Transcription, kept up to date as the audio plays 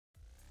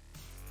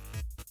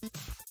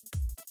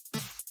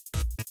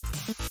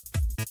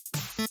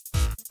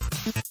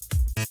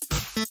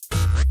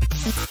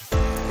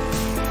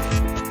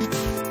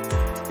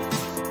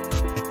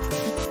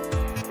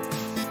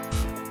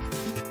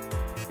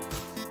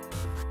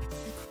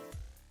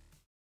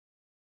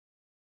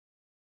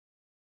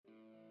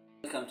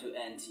Welcome to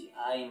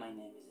NTI. My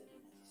name is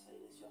Nezar,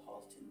 your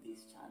host in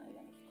this channel,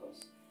 and of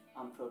course,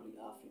 I'm proudly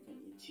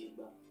African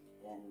YouTuber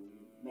and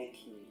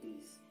making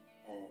this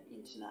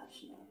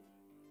international,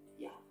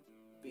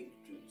 big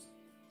dreams.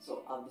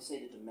 So I've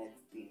decided to make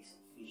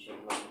this official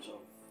launch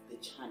of the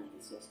channel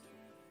just to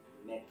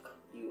make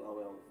you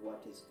aware of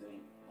what is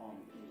going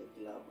on in the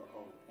club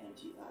of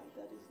NTI,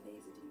 that is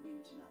Nezar TV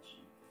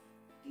International.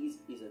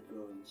 This is a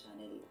growing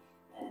channel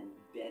and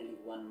barely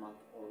 1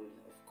 month old.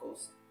 Of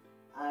course,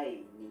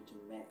 I need to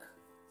make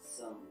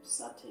some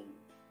certain,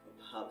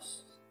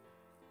 perhaps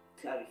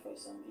clarify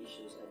some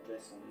issues,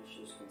 address some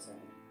issues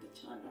concerning the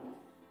channel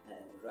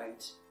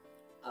right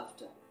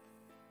after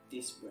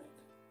this break.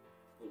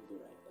 We'll be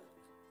right back.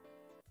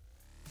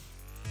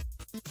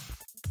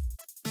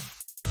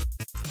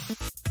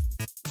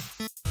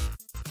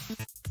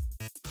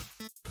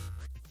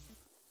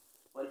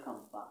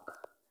 Welcome back.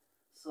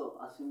 So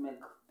as we make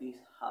this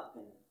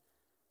happen,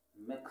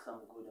 make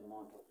some good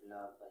amount of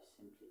love by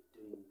simply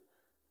doing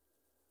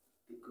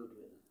the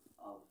goodwill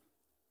of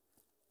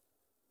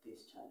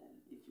this channel.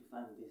 If you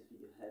find this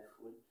video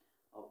helpful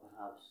or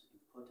perhaps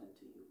important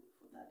to you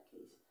for that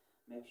case,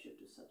 make sure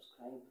to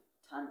subscribe,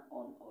 turn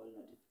on all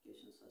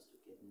notifications as to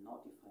get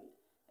notified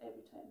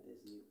every time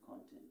there's new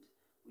content.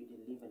 We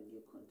deliver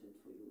new content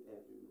for you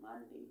every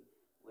Monday,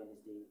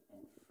 Wednesday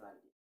and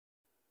Friday.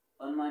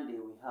 On Monday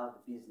we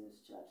have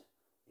business chat.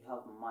 We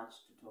have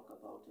much to talk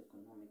about,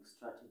 economic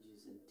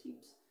strategies and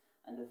tips,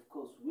 and of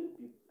course we'll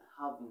be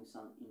having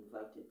some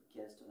invited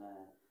guests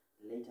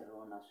later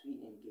on as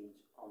we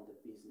engage on the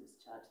business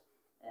chat.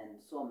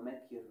 And so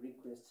make your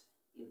requests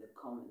in the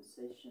comment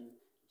section,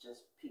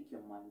 just pick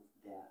your mind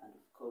there, and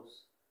of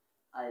course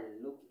I'll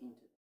look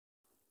into it.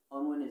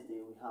 On Wednesday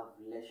we have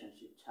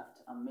relationship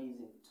chat,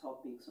 amazing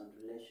topics on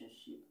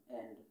relationship,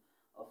 and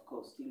of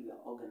course still we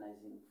are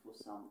organizing for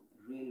some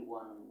real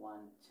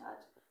one-on-one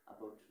chat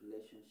about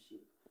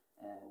relationship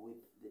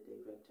with the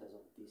directors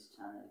of this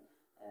channel.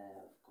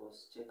 Of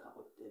course, check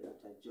out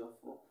Director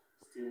Joffo,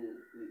 still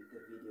with the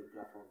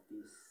videographer of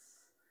this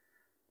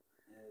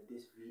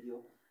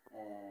video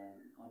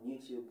on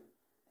YouTube.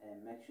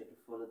 Make sure to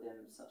follow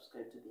them,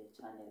 subscribe to their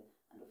channel,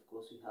 and of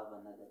course we have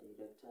another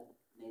director,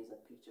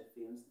 Nezar Picture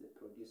Films, the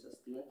producer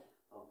still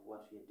of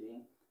what we're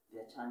doing.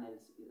 Their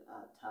channels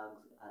are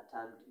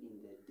tagged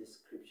in the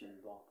description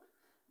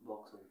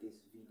box of this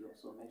video,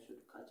 so make sure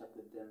to catch up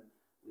with them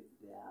with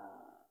their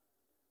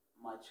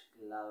much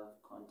love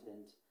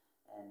content,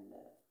 and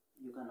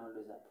you can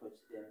always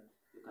approach them.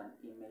 You can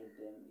email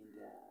them in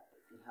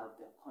they have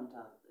their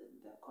contacts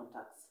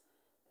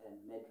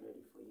made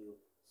ready for you,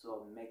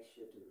 so make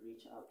sure to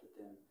reach out to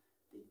them.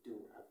 They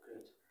do a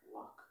great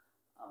work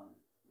on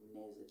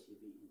Nezar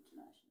TV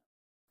International.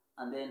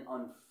 And then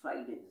on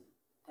Fridays,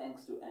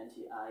 thanks to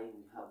NTI,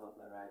 we have a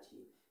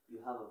variety. You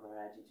have a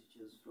variety to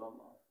choose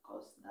from, of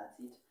course, that's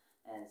it.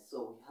 And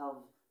so we have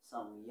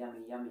some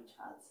yummy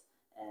chats,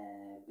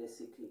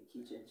 basically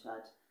kitchen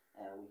chat.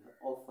 We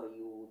offer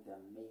you the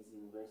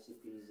amazing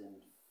recipes and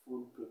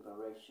food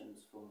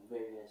preparations from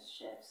various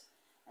chefs.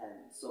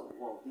 And so,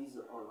 wow, these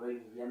are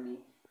already yummy,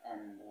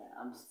 and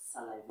I'm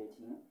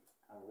salivating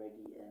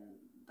already, and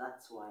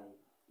that's why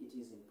it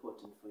is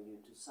important for you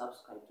to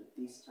subscribe to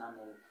this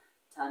channel,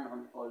 turn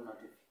on all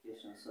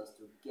notifications so as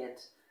to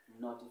get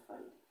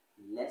notified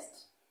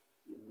lest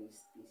you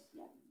miss this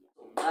yummy.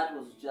 So that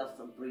was just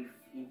a brief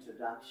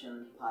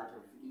introduction part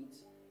of it.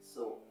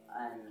 So,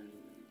 and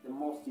the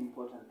most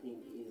important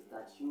thing is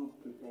that you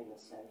prepare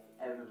yourself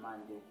every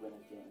Monday,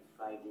 Wednesday and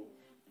Friday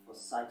for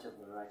such a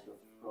variety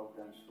of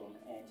programs from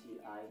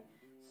NTI.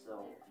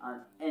 So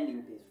I'm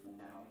ending this for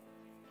now,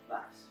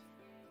 but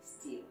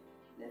still,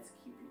 let's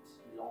keep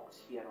it locked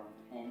here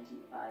on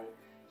NTI.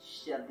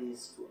 Share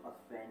this to a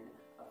friend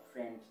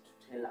to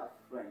tell a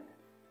friend,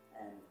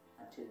 and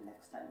until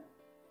next time,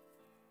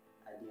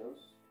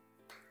 adios,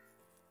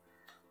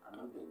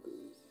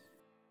 amigos.